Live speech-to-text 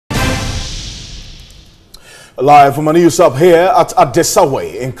Live from a news hub here at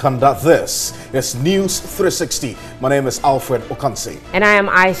Adesawe in Kanda. This is News 360. My name is Alfred Okansi. And I am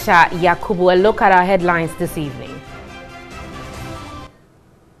Aisha Yakubu. A look at our headlines this evening.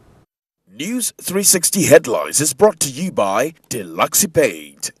 News 360 headlines is brought to you by Deluxe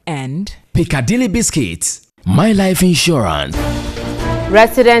Paid and Piccadilly Biscuits. My Life Insurance.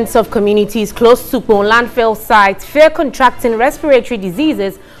 Residents of communities close to Pon landfill sites fear contracting respiratory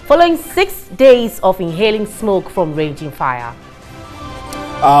diseases following 6 days of inhaling smoke from raging fire.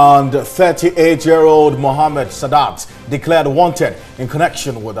 And 38-year-old Mohammed Sadat declared wanted in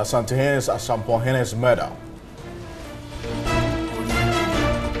connection with Asampohene's murder.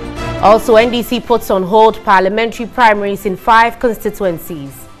 Also, NDC puts on hold parliamentary primaries in 5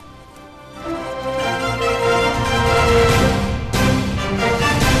 constituencies.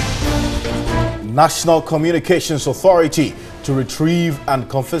 National Communications Authority to retrieve and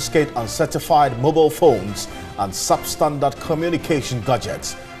confiscate uncertified mobile phones and substandard communication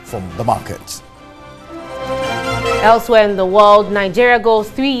gadgets from the market. Elsewhere in the world, Nigeria goes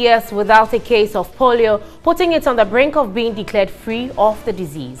 3 years without a case of polio, putting it on the brink of being declared free of the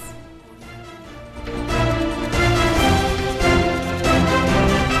disease.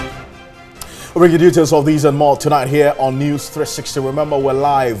 We'll bring you details of these and more tonight here on News 360. Remember, we're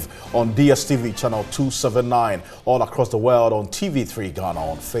live on DSTV channel 279 all across the world, on TV3 Ghana,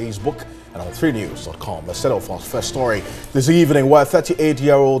 on Facebook and on 3news.com. Let's set off our first story this evening, where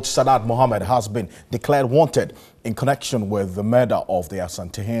 38-year-old Sadat Mohammed has been declared wanted in connection with the murder of the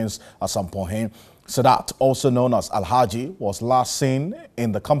Asantehens Asampohen. Sadat, also known as Alhaji, was last seen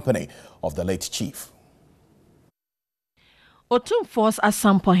in the company of the late chief. Otumfor's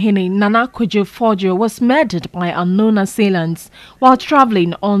Asampohene Nana Kojo Forjo was murdered by unknown assailants while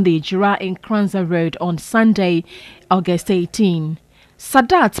traveling on the Jura in Kranza Road on Sunday, August 18.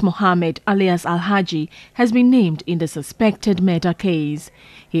 Sadat Mohammed alias Alhaji has been named in the suspected murder case.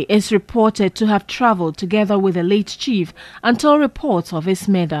 He is reported to have traveled together with the late chief until reports of his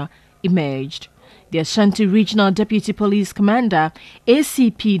murder emerged. The Ashanti Regional Deputy Police Commander,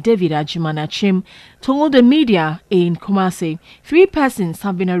 ACP David Ajumanachim, told the media in Kumasi 3 persons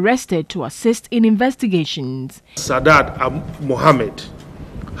have been arrested to assist in investigations. Sadat Mohammed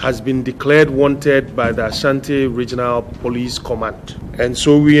has been declared wanted by the Ashanti Regional Police Command. And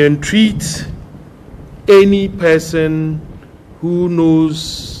so we entreat any person who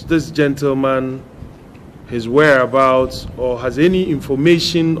knows this gentleman, his whereabouts, or has any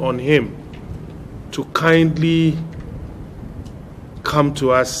information on him to kindly come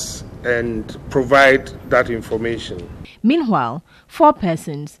to us and provide that information. Meanwhile, 4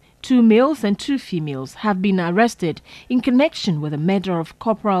 persons, 2 males and 2 females, have been arrested in connection with the murder of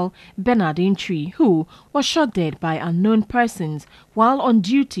Corporal Bernard Intri, who was shot dead by unknown persons while on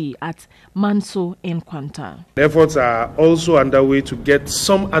duty at Manso Nkwanta. Efforts are also underway to get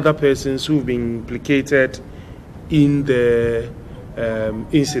some other persons who've been implicated in the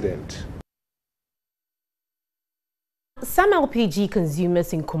incident. Some LPG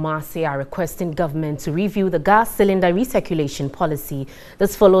consumers in Kumasi are requesting government to review the gas cylinder recirculation policy.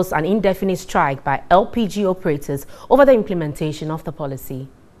 This follows an indefinite strike by LPG operators over the implementation of the policy.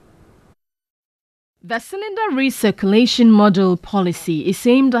 The cylinder recirculation model policy is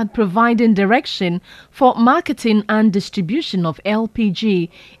aimed at providing direction for marketing and distribution of LPG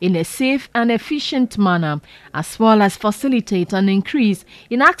in a safe and efficient manner, as well as facilitate an increase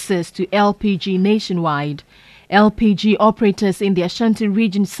in access to LPG nationwide. LPG operators in the Ashanti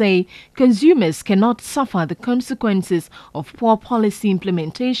region say consumers cannot suffer the consequences of poor policy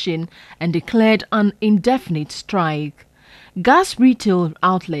implementation and declared an indefinite strike. Gas retail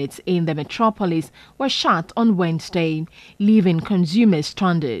outlets in the metropolis were shut on Wednesday, leaving consumers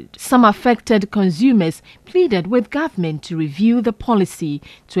stranded. Some affected consumers pleaded with government to review the policy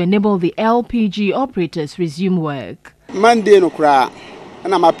to enable the LPG operators resume work.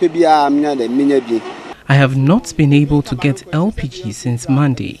 I have not been able to get LPG since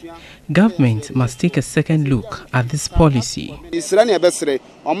Monday. Government must take a second look at this policy.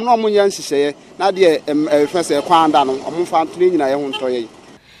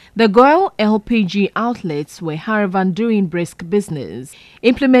 The Goil LPG outlets were, however, doing brisk business.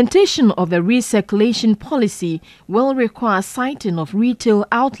 Implementation of the recirculation policy will require siting of retail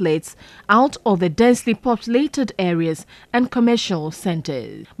outlets out of the densely populated areas and commercial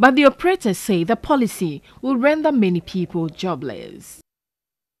centers. But the operators say the policy will render many people jobless.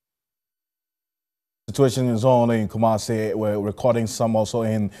 Situation is on in Kumasi. We're recording some also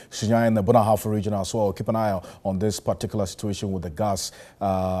in Shinyang in the Bunahafu region as well. Keep an eye on this particular situation with the gas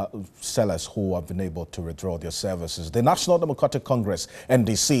sellers who have been able to withdraw their services. The National Democratic Congress,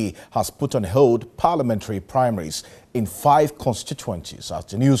 NDC, has put on hold parliamentary primaries in 5 constituencies. At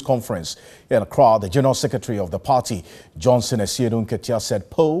the news conference in Accra, the General Secretary of the party, Johnson Esiedun Ketia, said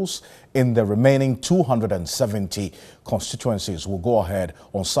polls in the remaining 270 constituencies will go ahead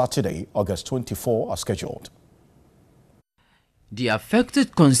on Saturday, August 24, as scheduled. The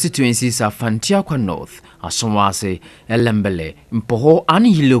affected constituencies are Fantiakwa North, Asomwase, Elembele, Mpoho and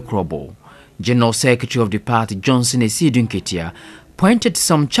Hilokrobo. General Secretary of the party, Johnson Esiedun Ketia, pointed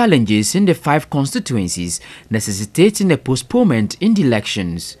some challenges in the 5 constituencies necessitating a postponement in the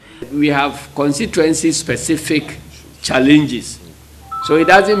elections. We have constituency-specific challenges. So it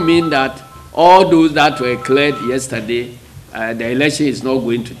doesn't mean that all those that were cleared yesterday, the election is not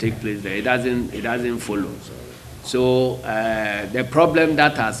going to take place there. It doesn't follow. So the problem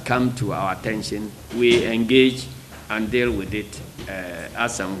that has come to our attention, we engage and deal with it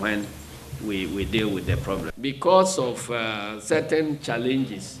as and when we deal with the problem. Because of certain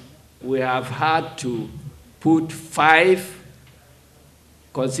challenges, we have had to put 5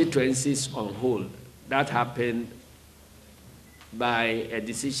 constituencies on hold. That happened by a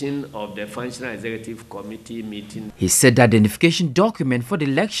decision of the Functional Executive Committee meeting. He said the identification document for the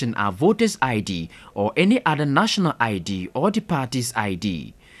election are voters' ID or any other national ID or the party's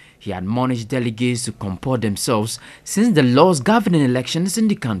ID. He admonished delegates to comport themselves since the laws governing elections in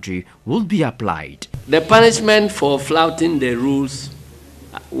the country will be applied. The punishment for flouting the rules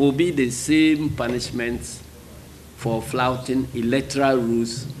will be the same punishments for flouting electoral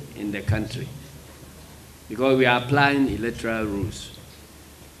rules in the country, because we are applying electoral rules.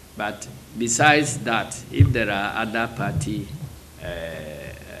 But besides that, if there are other party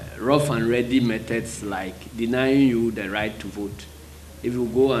rough and ready methods like denying you the right to vote, if you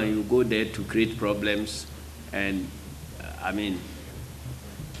go and you go there to create problems, and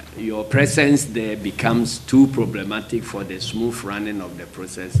your presence there becomes too problematic for the smooth running of the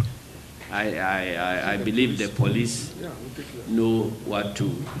process, I believe the police know what to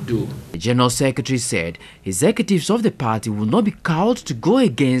do. The General Secretary said executives of the party will not be called to go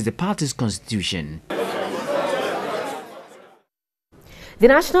against the party's constitution. The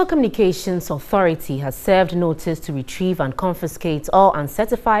National Communications Authority has served notice to retrieve and confiscate all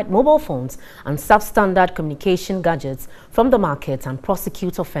uncertified mobile phones and substandard communication gadgets from the market and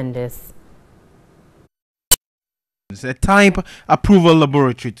prosecute offenders. A type approval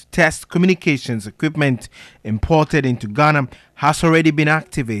laboratory to test communications equipment imported into Ghana has already been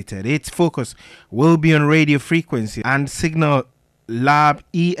activated. Its focus will be on radio frequency and signal lab,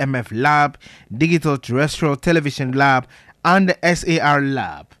 EMF lab, digital terrestrial television lab, and the SAR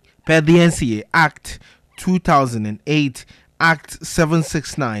lab. Per the NCA Act 2008, Act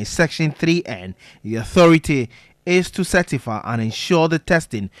 769, Section 3N, the authority is to certify and ensure the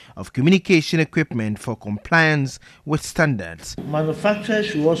testing of communication equipment for compliance with standards. Manufacturers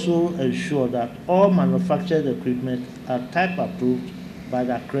should also ensure that all manufactured equipment are type approved by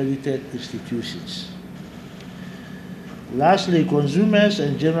the accredited institutions. Lastly, consumers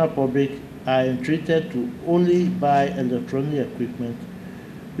and general public are entreated to only buy electronic equipment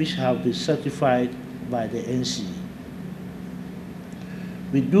which have been certified by the NCA.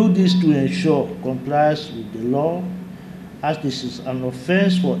 We do this to ensure compliance with the law, as this is an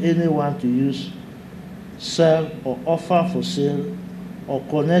offense for anyone to use, sell, or offer for sale, or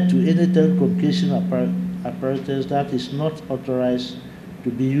connect to any telecommunication apparatus that is not authorized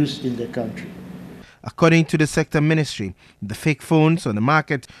to be used in the country. According to the sector ministry, the fake phones on the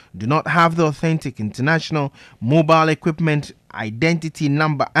market do not have the authentic international mobile equipment identity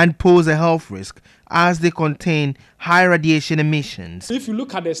number and pose a health risk as they contain high radiation emissions. If you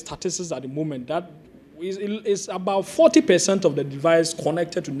look at the statistics at the moment, that is about 40% of the devices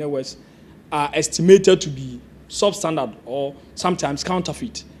connected to networks are estimated to be substandard or sometimes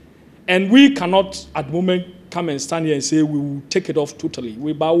counterfeit. And we cannot at the moment come and stand here and say we will take it off totally.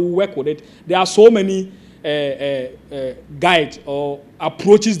 But we'll work with it. There are so many guides or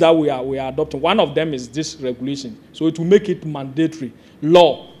approaches that we are adopting. One of them is this regulation. So it will make it mandatory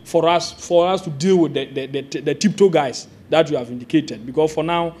law for us to deal with the tiptoe guys that you have indicated. Because for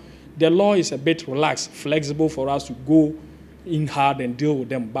now, the law is a bit relaxed, flexible for us to go in hard and deal with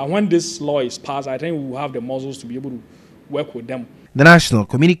them. But when this law is passed, I think we will have the muscles to be able to work with them. The National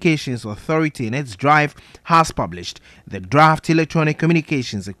Communications Authority, in its drive, has published the Draft Electronic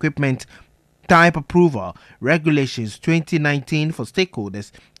Communications Equipment Type Approval Regulations 2019 for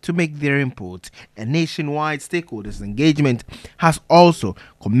stakeholders to make their input. A nationwide stakeholders engagement has also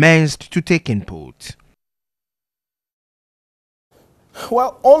commenced to take input.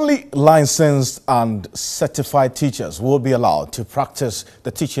 Well, only licensed and certified teachers will be allowed to practice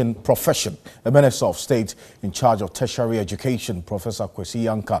the teaching profession. The Minister of State in charge of tertiary education, Professor Kwesi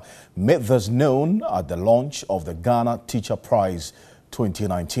Yankah, made this known at the launch of the Ghana Teacher Prize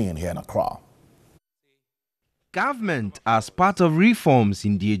 2019 here in Accra. Government, as part of reforms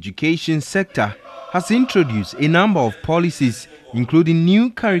in the education sector, has introduced a number of policies, including new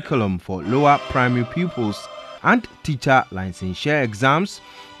curriculum for lower primary pupils and teacher licensure exams,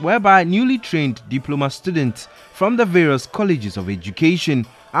 whereby newly trained diploma students from the various colleges of education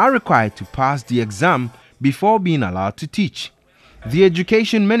are required to pass the exam before being allowed to teach. The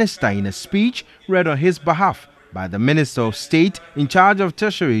Education Minister, in a speech read on his behalf by the Minister of State in charge of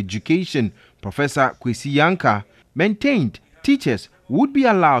tertiary education, Professor Kwesi Yankah, maintained teachers would be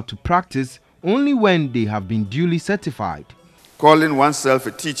allowed to practice only when they have been duly certified. Calling oneself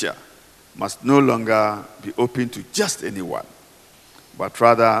a teacher must no longer be open to just anyone, but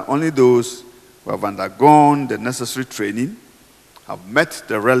rather only those who have undergone the necessary training, have met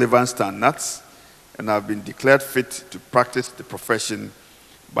the relevant standards, and have been declared fit to practice the profession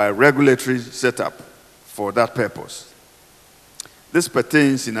by a regulatory setup for that purpose. This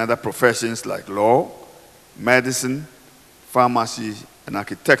pertains in other professions like law, medicine, pharmacy, and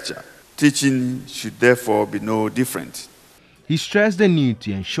architecture. Teaching should therefore be no different. He stressed the need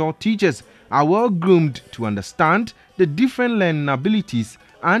to ensure teachers are well groomed to understand the different learning abilities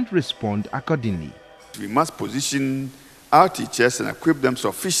and respond accordingly. We must position our teachers and equip them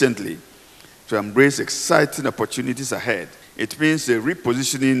sufficiently to embrace exciting opportunities ahead. It means a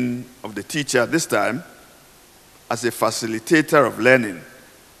repositioning of the teacher this time as a facilitator of learning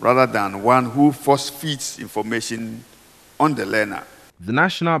rather than one who force feeds information on the learner. The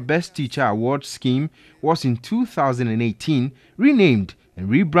National Best Teacher Award scheme was in 2018 renamed and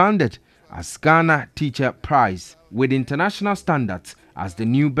rebranded as Ghana Teacher Prize, with international standards as the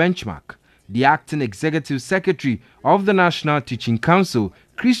new benchmark. The acting executive secretary of the National Teaching Council,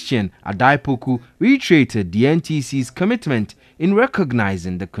 Christian Adaipoku, reiterated the NTC's commitment in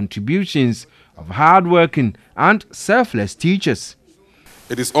recognizing the contributions of hardworking and selfless teachers.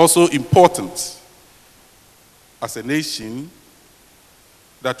 It is also important as a nation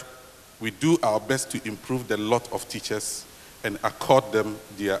that we do our best to improve the lot of teachers and accord them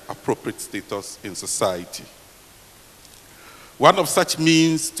their appropriate status in society. One of such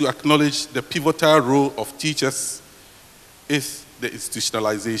means to acknowledge the pivotal role of teachers is the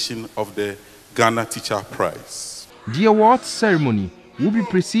institutionalization of the Ghana Teacher Prize. The awards ceremony will be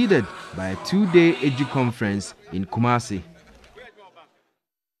preceded by a two-day edu-conference in Kumasi.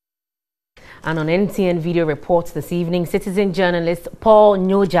 And on NTN Video Reports this evening, citizen journalist Paul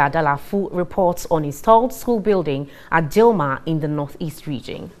Nyoja Dalafu reports on a stalled school building at Dilma in the northeast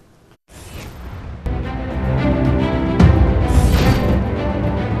region.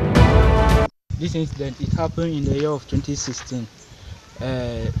 This incident, it happened in the year of 2016,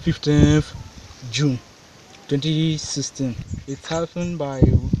 15th June 2016. It happened by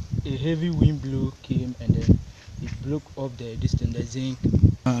a heavy wind came and then it broke up the zinc.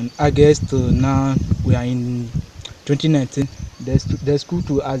 And August to now, we are in 2019. The school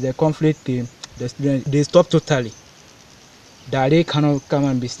too, as the conflict came, the students, they stopped totally. That they cannot come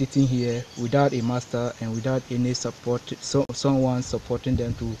and be sitting here without a master and without any support, someone supporting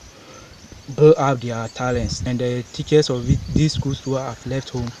them to build up their talents. And the teachers of these schools who have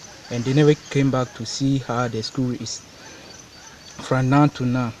left home and they never came back to see how the school is from now to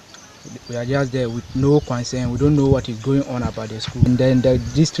now. We are just there with no concern. We don't know what is going on about the school. And then the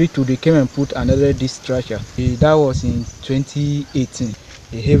district they came and put another distructure. That was in 2018.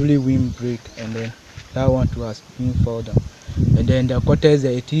 A heavily wind break, and then that one too has been fall down. And then the quarters,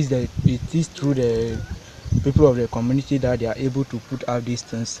 it is through the people of the community that they are able to put out these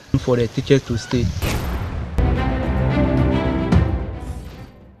things for the teachers to stay.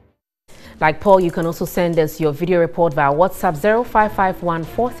 Like Paul, you can also send us your video report via WhatsApp 0551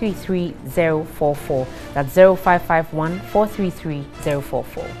 433 044. That's 0551 433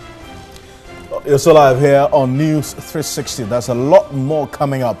 044. You're still live here on News 360. There's a lot more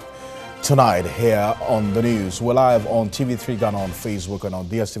coming up tonight here on the news. We're live on TV3 Ghana on Facebook and on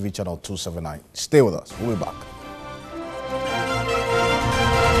DSTV channel 279. Stay with us. We'll be back.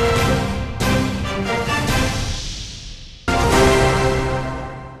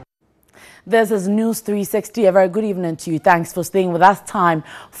 This is News 360. A very good evening to you. Thanks for staying with us. Time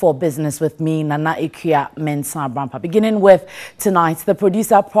for business with me, Nana Ikuya Mensah Brampa. Beginning with tonight, the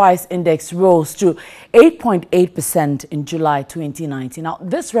producer price index rose to 8.8% in July 2019. Now,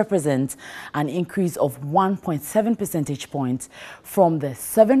 this represents an increase of 1.7 percentage points from the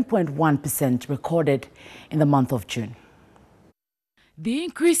 7.1% recorded in the month of June. The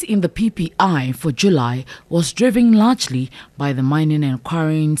increase in the PPI for July was driven largely by the mining and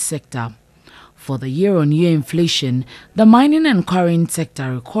quarrying sector. For the year-on-year inflation, the mining and quarrying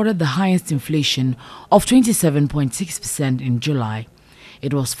sector recorded the highest inflation of 27.6% in July.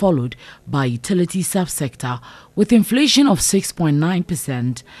 It was followed by utility subsector with inflation of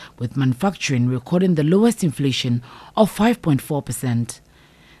 6.9%, with manufacturing recording the lowest inflation of 5.4%.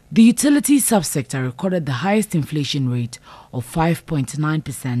 The utility subsector recorded the highest inflation rate of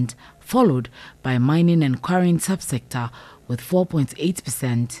 5.9%, followed by mining and quarrying subsector with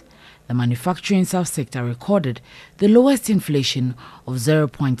 4.8%. The manufacturing subsector recorded the lowest inflation of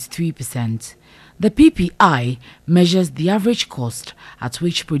 0.3%. The PPI measures the average cost at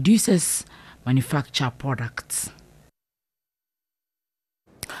which producers manufacture products.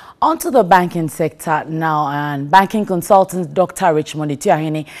 Onto the banking sector now, and banking consultant Dr. Richmond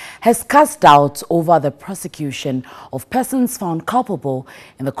Ituahene has cast doubt over the prosecution of persons found culpable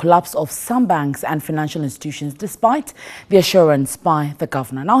in the collapse of some banks and financial institutions despite the assurance by the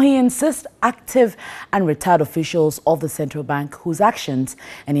governor. Now he insists active and retired officials of the central bank whose actions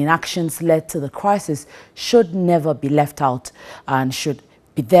and inactions led to the crisis should never be left out and should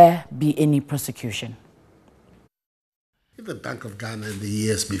there be any prosecution. If the Bank of Ghana in the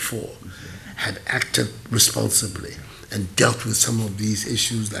years before had acted responsibly and dealt with some of these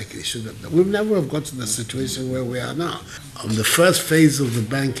issues like they should have done, we'd never have got to the situation where we are now. On the first phase of the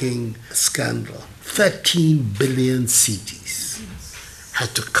banking scandal, 13 billion cedis had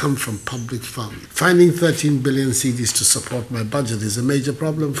to come from public funds. Finding 13 billion cedis to support my budget is a major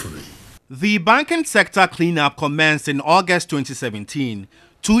problem for me. The banking sector cleanup commenced in August 2017.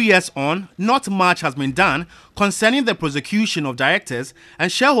 2 years on, not much has been done concerning the prosecution of directors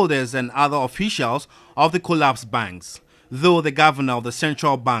and shareholders and other officials of the collapsed banks. Though the governor of the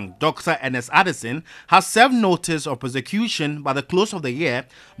central bank, Dr. Ernest Addison, has served notice of prosecution by the close of the year,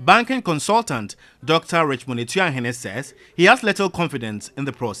 banking consultant Dr. Richmond Ituahene says he has little confidence in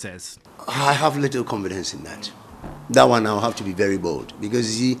the process. I have little confidence in that. That one I'll have to be very bold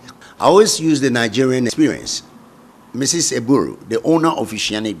because you see, I always use the Nigerian experience. Mrs. Eburu, the owner of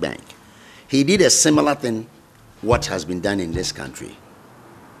Oceanic Bank, he did a similar thing what has been done in this country.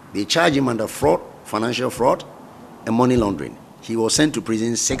 They charged him under fraud, financial fraud, and money laundering. He was sent to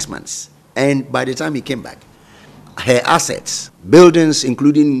prison 6 months. And by the time he came back, her assets, buildings,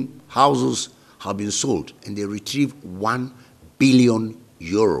 including houses, have been sold, and they retrieved €1 billion,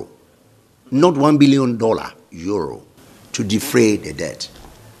 not $1 billion, to defray the debt.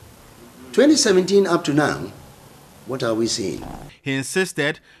 2017 up to now, what are we seeing? He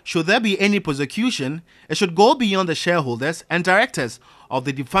insisted, should there be any prosecution, it should go beyond the shareholders and directors of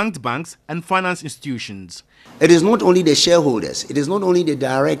the defunct banks and finance institutions. It is not only the shareholders, it is not only the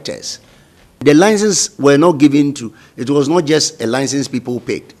directors. The licenses were not given to, it was not just a license people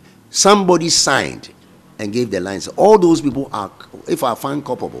picked. Somebody signed and gave the license. All those people are, if are found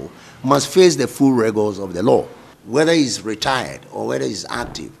culpable, must face the full rigors of the law. Whether he's retired or whether he's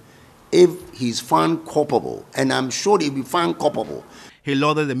active, if he's found culpable, and I'm sure he'll be found culpable. He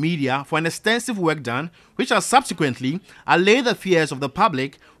lauded the media for an extensive work done, which has subsequently allayed the fears of the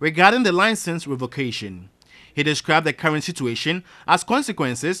public regarding the license revocation. He described the current situation as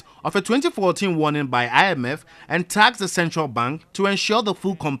consequences of a 2014 warning by IMF and tasked the central bank to ensure the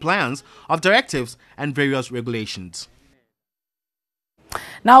full compliance of directives and various regulations.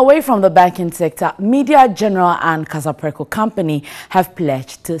 Now, away from the banking sector, Media General and Casapreco Company have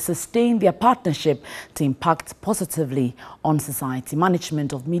pledged to sustain their partnership to impact positively on society.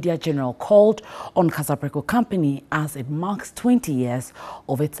 Management of Media General called on Casapreco Company as it marks 20 years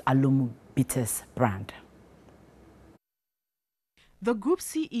of its Alumu Bitters brand. The group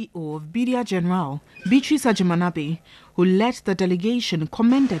CEO of Media General, Beatrice Ajimanabe, who led the delegation,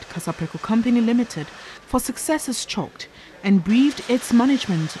 commended Casapreco Company Limited for successes chalked and briefed its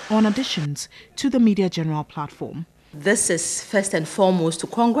management on additions to the Media General platform. This is first and foremost to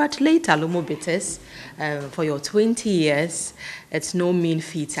congratulate Alumu Bitters for your 20 years. It's no mean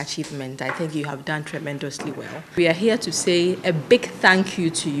feat achievement. I think you have done tremendously well. We are here to say a big thank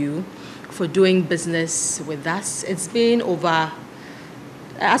you to you for doing business with us. It's been over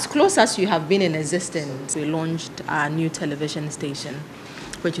as close as you have been in existence. We launched our new television station,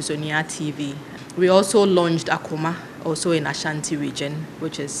 which is Onia TV. We also launched Akoma, also in Ashanti region,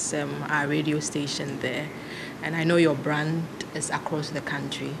 which is our radio station there. And I know your brand is across the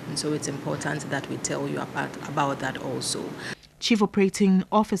country, and so it's important that we tell you about that also. Chief Operating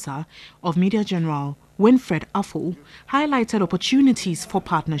Officer of Media General, Winfred Affo, highlighted opportunities for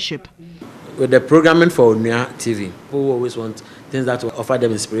partnership. With the programming for Onia TV, people always want things that will offer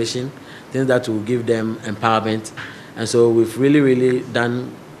them inspiration, things that will give them empowerment, And so we've really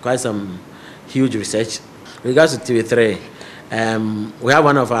done quite some huge research. In regards to TV3, we have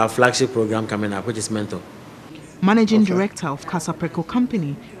one of our flagship program coming up, which is Mentor. Managing Director of Casapreco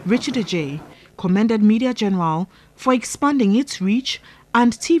Company, Richard Ajay, commended Media General for expanding its reach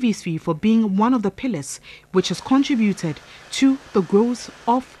and TV3 for being one of the pillars which has contributed to the growth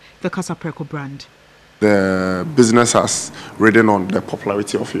of the Casapreco brand. The business has ridden on the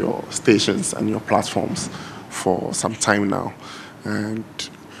popularity of your stations and your platforms for some time now, and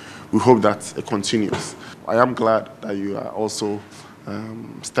we hope that it continues. I am glad that you are also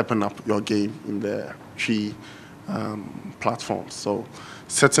stepping up your game in the three platforms. So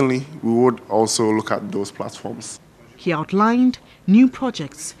certainly we would also look at those platforms. He outlined new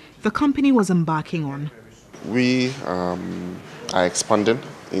projects the company was embarking on. We are expanding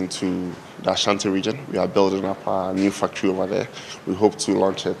into the Ashanti region. We are building up a new factory over there. We hope to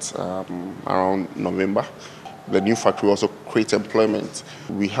launch it around November. The new factory also creates employment.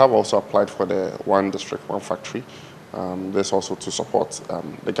 We have also applied for the One District, One Factory. This also to support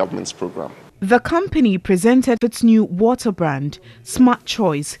the government's program. The company presented its new water brand, Smart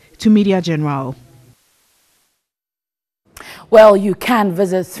Choice, to Media General. Well, you can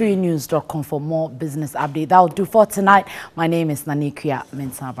visit 3news.com for more business update. That'll do for tonight. My name is Nanikia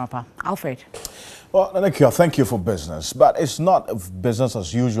Mensah-Brampa. Alfred. Well, Nanikia, thank you for business. But it's not business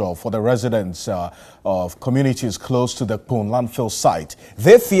as usual for the residents of communities close to the Pon landfill site.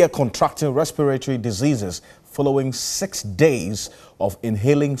 They fear contracting respiratory diseases following 6 days of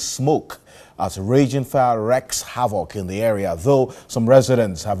inhaling smoke as raging fire wreaks havoc in the area. Though some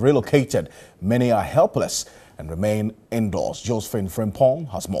residents have relocated, many are helpless and remain indoors. Josephine Frimpong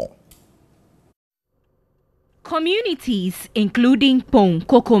has more. Communities including Pon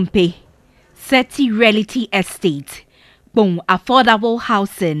Kokompe, Seti Realty Estate, Pon Affordable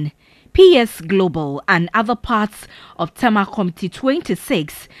Housing, PS Global and other parts of Tema Committee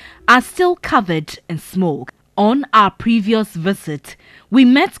 26 are still covered in smoke. On our previous visit, we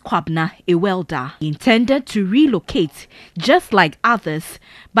met Kwabna Ewelda. He intended to relocate just like others,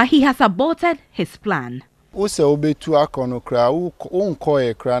 but he has aborted his plan. I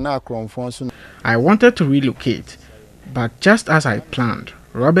wanted to relocate, but just as I planned,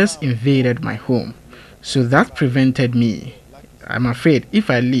 robbers invaded my home, so that prevented me. I'm afraid if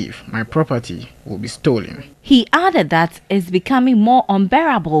I leave, my property will be stolen. He added that it's becoming more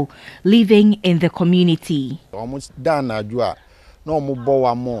unbearable living in the community.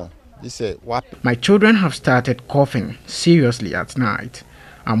 My children have started coughing seriously at night.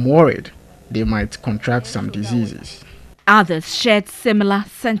 I'm worried they might contract some diseases. Others shared similar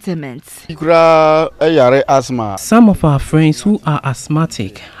sentiments. Some of our friends who are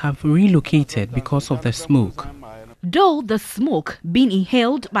asthmatic have relocated because of the smoke. Though the smoke being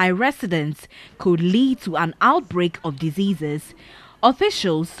inhaled by residents could lead to an outbreak of diseases,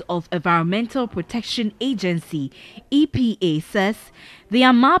 officials of Environmental Protection Agency EPA says they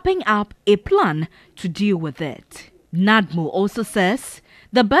are mapping up a plan to deal with it. NADMO also says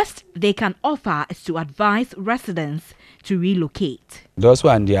the best they can offer is to advise residents to relocate. Those who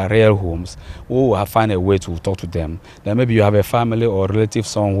are in their real homes, who will find a way to talk to them. Then maybe you have a family or relative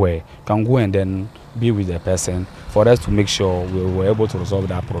somewhere, you can go and then be with the person for us to make sure we were able to resolve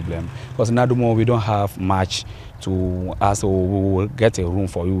that problem. Because in Adumo, we don't have much to ask, we will get a room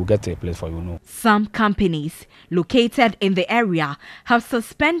for you, we'll get a place for you. No. Some companies located in the area have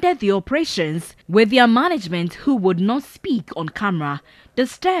suspended the operations, with their management, who would not speak on camera,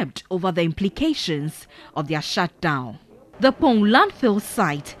 disturbed over the implications of their shutdown. The Pon landfill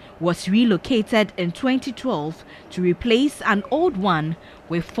site was relocated in 2012 to replace an old one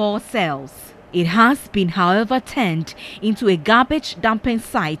with 4 cells. It has been, however, turned into a garbage dumping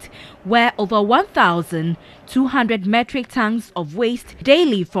site where over 1,200 metric tons of waste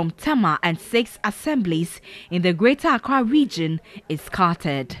daily from Tema and 6 assemblies in the Greater Accra region is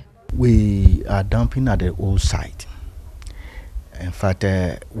carted. We are dumping at the old site. In fact,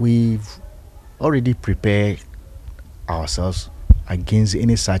 we've already prepared ourselves against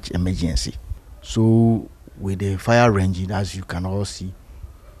any such emergency. So with the fire engine, as you can all see,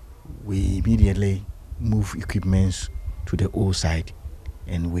 we immediately move equipments to the old site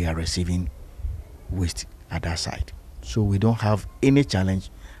and we are receiving waste at that site. So we don't have any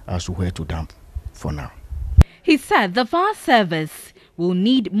challenge as to where to dump for now. He said the fire service will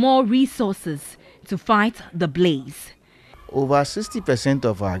need more resources to fight the blaze. Over 60%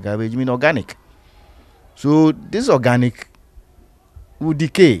 of our garbage mean organic. So this organic will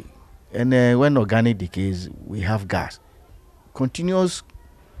decay, and when organic decays, we have gas. Continuous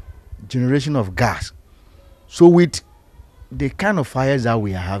generation of gas. So with the kind of fires that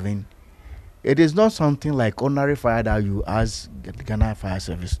we are having, It is not something like ordinary fire that you ask the Ghana Fire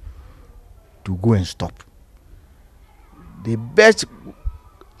Service to go and stop. The best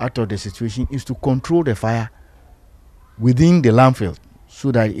out of the situation is to control the fire within the landfill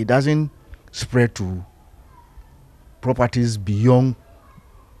so that it doesn't spread to properties beyond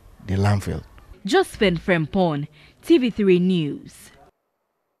the landfill. Josephine Frempon, TV3 News.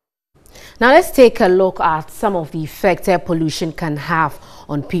 Now let's take a look at some of the effects air pollution can have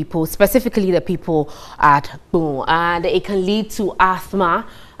on people, specifically the people at home. And it can lead to asthma,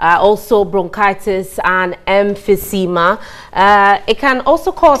 also bronchitis and emphysema. It can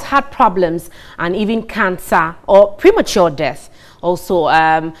also cause heart problems and even cancer or premature death. Also,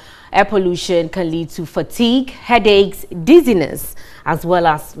 air pollution can lead to fatigue, headaches, dizziness, as well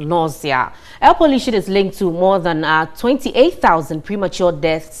as nausea. Air pollution is linked to more than 28,000 premature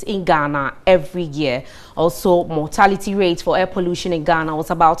deaths in Ghana every year. Also, mortality rate for air pollution in Ghana was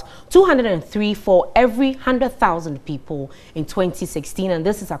about 203 for every 100,000 people in 2016, and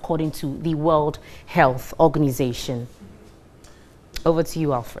this is according to the World Health Organization. Over to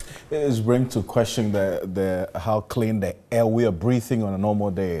you, Alfred. It is bring to question how clean the air we are breathing on a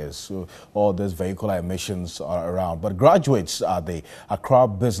normal day is. So all these vehicular emissions are around. But graduates at the Accra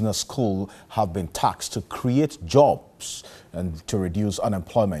Business School have been tasked to create jobs and to reduce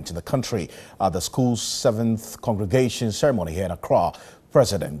unemployment in the country. At the school's 7th congregation ceremony here in Accra,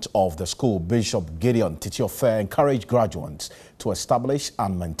 President of the school, Bishop Gideon Titiofe, encouraged graduates to establish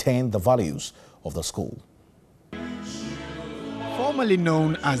and maintain the values of the school. Formerly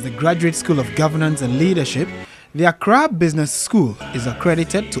known as the Graduate School of Governance and Leadership, the Accra Business School is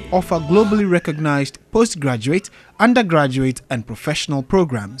accredited to offer globally recognized postgraduate, undergraduate and professional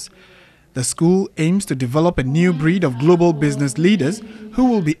programs. The school aims to develop a new breed of global business leaders who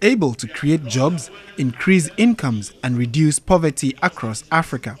will be able to create jobs, increase incomes and reduce poverty across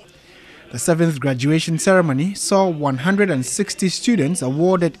Africa. The 7th graduation ceremony saw 160 students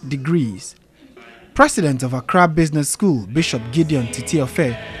awarded degrees. President of Accra Business School, Bishop Gideon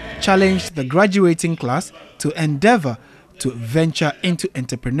Titiofe, challenged the graduating class to endeavor to venture into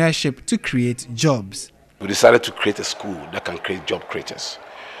entrepreneurship to create jobs. We decided to create a school that can create job creators.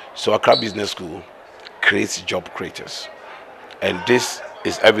 So Accra Business School creates job creators. And this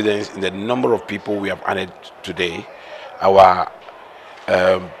is evidenced in the number of people we have added today. Our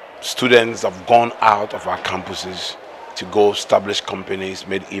students have gone out of our campuses to go establish companies,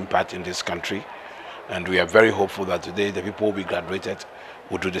 made impact in this country. And we are very hopeful that today the people we graduated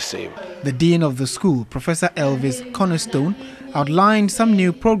will do the same. The Dean of the school, Professor Elvis Cornerstone, outlined some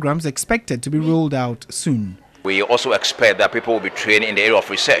new programs expected to be rolled out soon. We also expect that people will be trained in the area of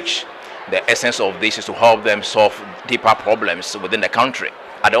research. The essence of this is to help them solve deeper problems within the country.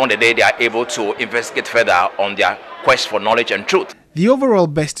 At the end of the day, they are able to investigate further on their quest for knowledge and truth. The overall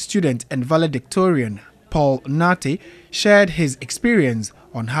best student and valedictorian, Paul Nate, shared his experience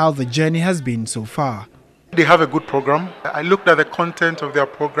on how the journey has been so far. They have a good program. I looked at the content of their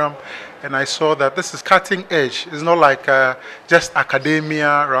program and I saw that this is cutting edge. It's not like just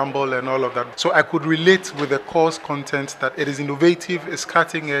academia, ramble and all of that. So I could relate with the course content that it is innovative, it's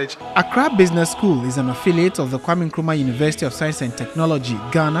cutting edge. Accra Business School is an affiliate of the Kwame Nkrumah University of Science and Technology,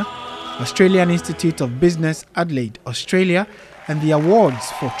 Ghana, Australian Institute of Business, Adelaide, Australia, and the Awards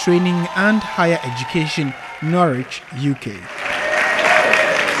for Training and Higher Education, Norwich, UK.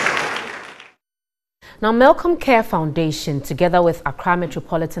 Now, Malcolm Care Foundation, together with Accra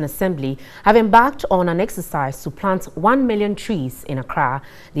Metropolitan Assembly, have embarked on an exercise to plant 1 million trees in Accra.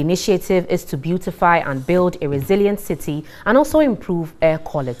 The initiative is to beautify and build a resilient city and also improve air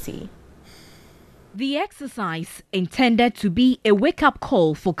quality. The exercise, intended to be a wake-up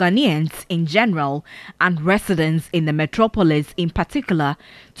call for Ghanaians in general and residents in the metropolis in particular,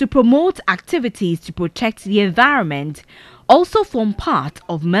 to promote activities to protect the environment, also form part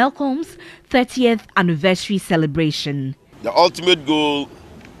of Malcolm's 30th anniversary celebration. The ultimate goal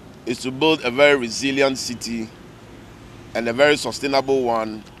is to build a very resilient city and a very sustainable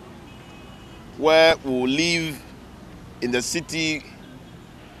one, where we will live in the city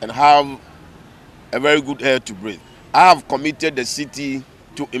and have a very good air to breathe. I have committed the city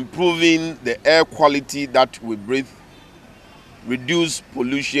to improving the air quality that we breathe, reduce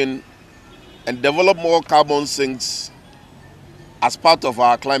pollution, and develop more carbon sinks as part of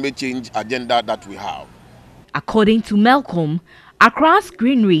our climate change agenda that we have. According to Malcolm, Accra's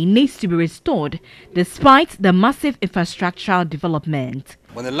greenery needs to be restored despite the massive infrastructural development.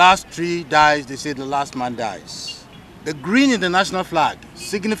 When the last tree dies, they say the last man dies. The green in the national flag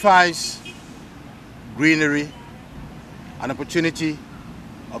signifies greenery, an opportunity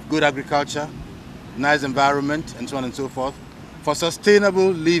of good agriculture, nice environment, and so on and so forth, for sustainable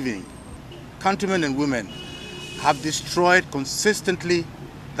living countrymen and women have destroyed consistently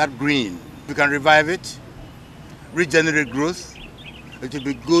that green. We can revive it, regenerate growth. It will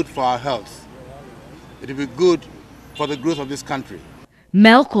be good for our health. It will be good for the growth of this country.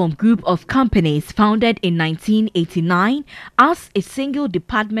 Melcom Group of Companies, founded in 1989 as a single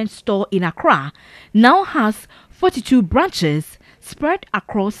department store in Accra, now has 42 branches spread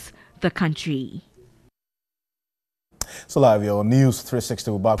across the country. So live, your News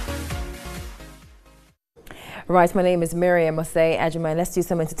 360 will back. Right, my name is Miriam Osei Ajuma. Let's do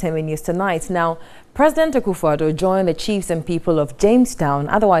some entertainment news tonight. Now, President Akufo-Addo joined the chiefs and people of Jamestown,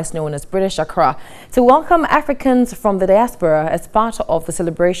 otherwise known as British Accra, to welcome Africans from the diaspora as part of the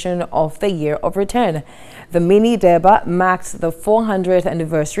celebration of the Year of Return. The mini Durbar marked the 400th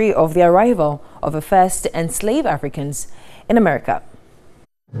anniversary of the arrival of the first enslaved Africans in America.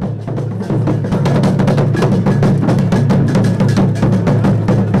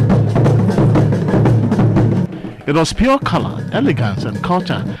 It was pure color, elegance, and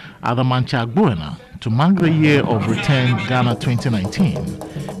culture at the Manchagbuena to mark the Year of Return Ghana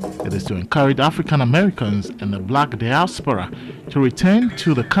 2019. It is to encourage African Americans and the black diaspora to return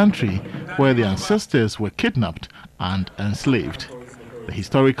to the country where their ancestors were kidnapped and enslaved. The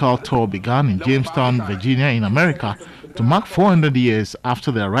historical tour began in Jamestown, Virginia in America to mark 400 years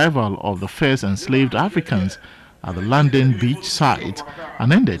after the arrival of the first enslaved Africans at the London beach site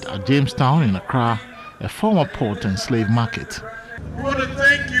and ended at Jamestown in Accra, a former port and slave market. We want to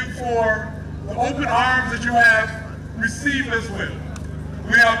thank you for the open arms that you have received us with.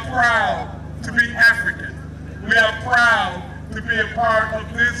 We are proud to be African. We are proud to be a part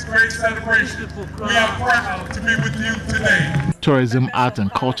of this great celebration. We are proud to be with you today. Tourism, Art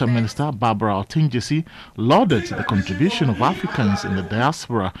and Culture Minister Barbara Otinjesi lauded the contribution of Africans in the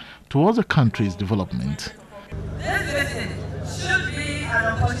diaspora towards the country's development. This visit should be an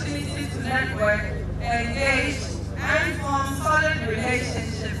opportunity to network, engage, and form solid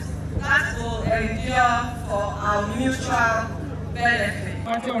relationships that will endure for our mutual benefit.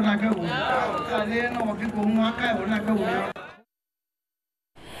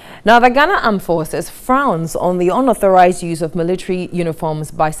 Now, the Ghana Armed Forces frowns on the unauthorized use of military uniforms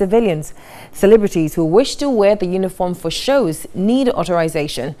by civilians. Celebrities who wish to wear the uniform for shows need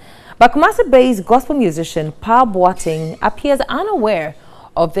authorization. But Kumasi-based gospel musician Pa Boateng appears unaware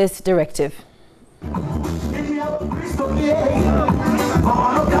of this directive.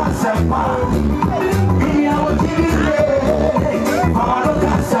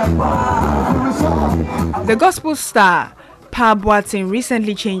 The gospel star Pa Boateng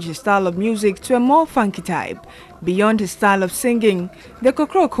recently changed his style of music to a more funky type. Beyond his style of singing, the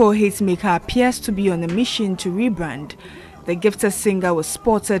Kokroko hitmaker appears to be on a mission to rebrand. The gifted singer was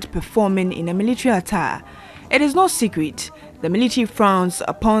spotted performing in a military attire. It is no secret, the military frowns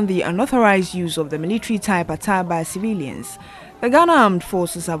upon the unauthorized use of the military type attire by civilians. The Ghana Armed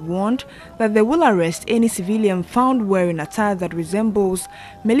Forces have warned that they will arrest any civilian found wearing attire that resembles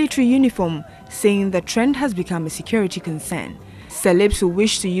military uniform, saying the trend has become a security concern. Celebs who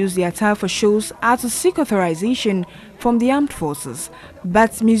wish to use the attire for shows are to seek authorization from the armed forces.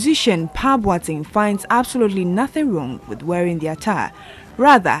 But musician Pa Boateng finds absolutely nothing wrong with wearing the attire.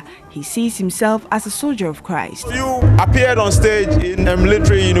 Rather, he sees himself as a soldier of Christ. You appeared on stage in a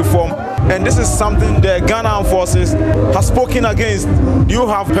military uniform, and this is something the Ghana Armed Forces has spoken against. Do you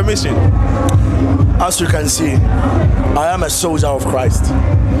have permission? As you can see, I am a soldier of Christ.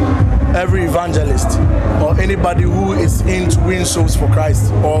 Every evangelist or anybody who is in to win souls for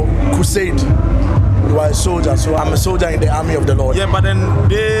Christ or crusade, you are a soldier. So I'm a soldier in the army of the Lord. Yeah, but then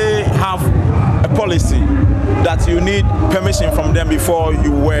they have a policy that you need permission from them before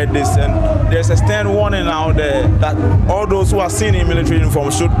you wear this, and there's a stern warning out there that all those who are seen in military uniform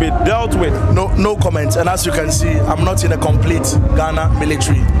should be dealt with. No comment. And as you can see, I'm not in a complete Ghana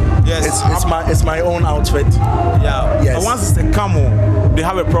military. Yes, it's my own outfit. Yeah. Yes. But once it's a camo, they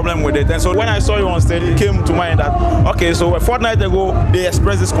have a problem with it. And so when I saw you on stage, it came to mind that okay, so a fortnight ago they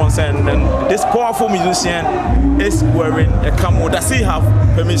expressed this concern, and this powerful musician is wearing a camo. Does he have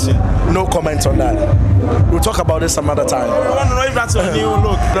permission? No comment on that. We'll talk about this some other time. I want to know if that's a new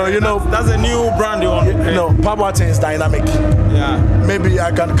look. No, you know, that's a new brand you want. No, Pa Boateng is dynamic. Yeah. Maybe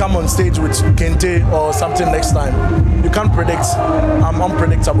I can come on stage with Kente or something next time. You can't predict. I'm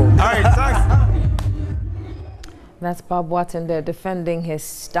unpredictable. All right, thanks. That's Pa Boateng there defending his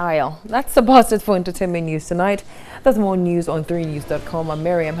style. That's about it for entertainment news tonight. There's more news on 3news.com. I'm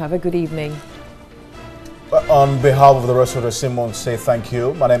Miriam. Have a good evening. On behalf of the rest of the Simon, say thank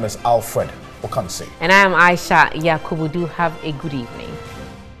you. My name is Alfred Okansi. And I am Aisha Yakubu. Do have a good evening.